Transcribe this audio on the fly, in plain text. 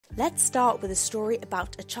Let's start with a story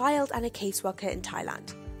about a child and a caseworker in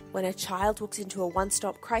Thailand. When a child walks into a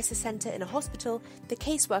one-stop crisis centre in a hospital, the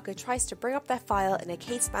caseworker tries to bring up their file in a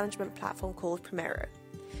case management platform called Primero.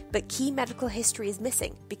 But key medical history is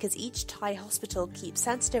missing because each Thai hospital keeps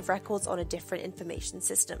sensitive records on a different information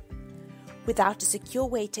system. Without a secure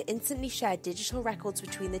way to instantly share digital records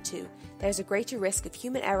between the two, there is a greater risk of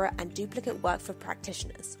human error and duplicate work for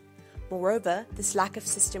practitioners. Moreover, this lack of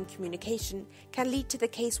system communication can lead to the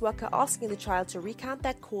caseworker asking the child to recount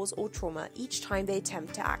their cause or trauma each time they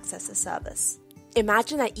attempt to access a service.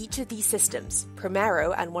 Imagine that each of these systems,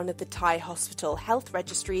 Primero and one of the Thai hospital health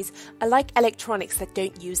registries, are like electronics that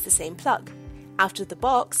don't use the same plug. Out of the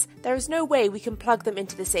box, there is no way we can plug them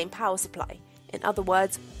into the same power supply. In other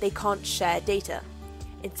words, they can't share data.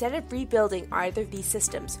 Instead of rebuilding either of these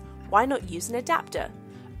systems, why not use an adapter?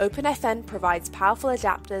 OpenFn provides powerful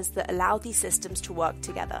adapters that allow these systems to work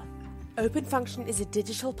together. OpenFunction is a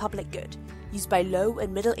digital public good, used by low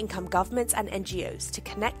and middle-income governments and NGOs to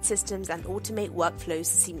connect systems and automate workflows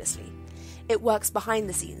seamlessly. It works behind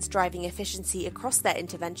the scenes, driving efficiency across their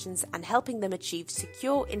interventions and helping them achieve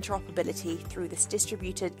secure interoperability through this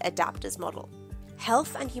distributed adapters model.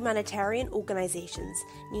 Health and humanitarian organizations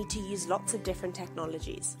need to use lots of different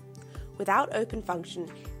technologies. Without OpenFunction,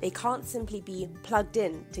 they can't simply be plugged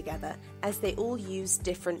in together as they all use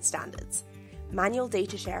different standards. Manual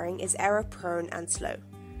data sharing is error-prone and slow.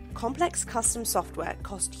 Complex custom software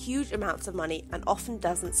costs huge amounts of money and often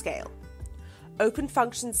doesn't scale.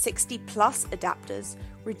 OpenFunction's 60-plus adapters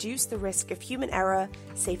reduce the risk of human error,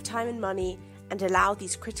 save time and money, and allow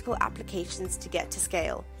these critical applications to get to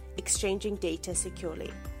scale, exchanging data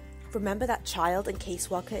securely. Remember that child and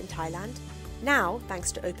caseworker in Thailand? Now,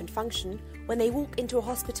 thanks to OpenFunction, when they walk into a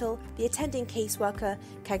hospital, the attending caseworker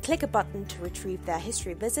can click a button to retrieve their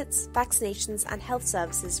history of visits, vaccinations, and health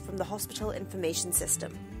services from the hospital information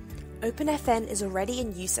system. OpenFn is already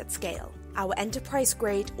in use at scale. Our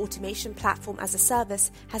enterprise-grade automation platform as a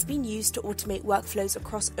service has been used to automate workflows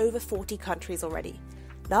across over 40 countries already.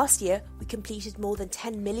 Last year, we completed more than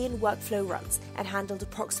 10 million workflow runs and handled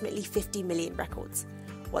approximately 50 million records.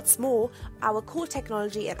 What's more, our core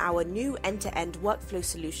technology and our new end-to-end workflow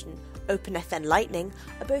solution, OpenFn Lightning,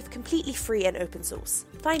 are both completely free and open source.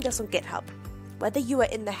 Find us on GitHub. Whether you are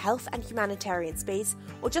in the health and humanitarian space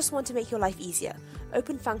or just want to make your life easier,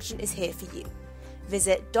 OpenFunction is here for you.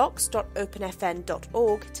 Visit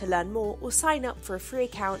docs.openfn.org to learn more or sign up for a free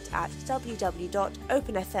account at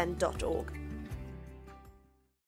www.openfn.org.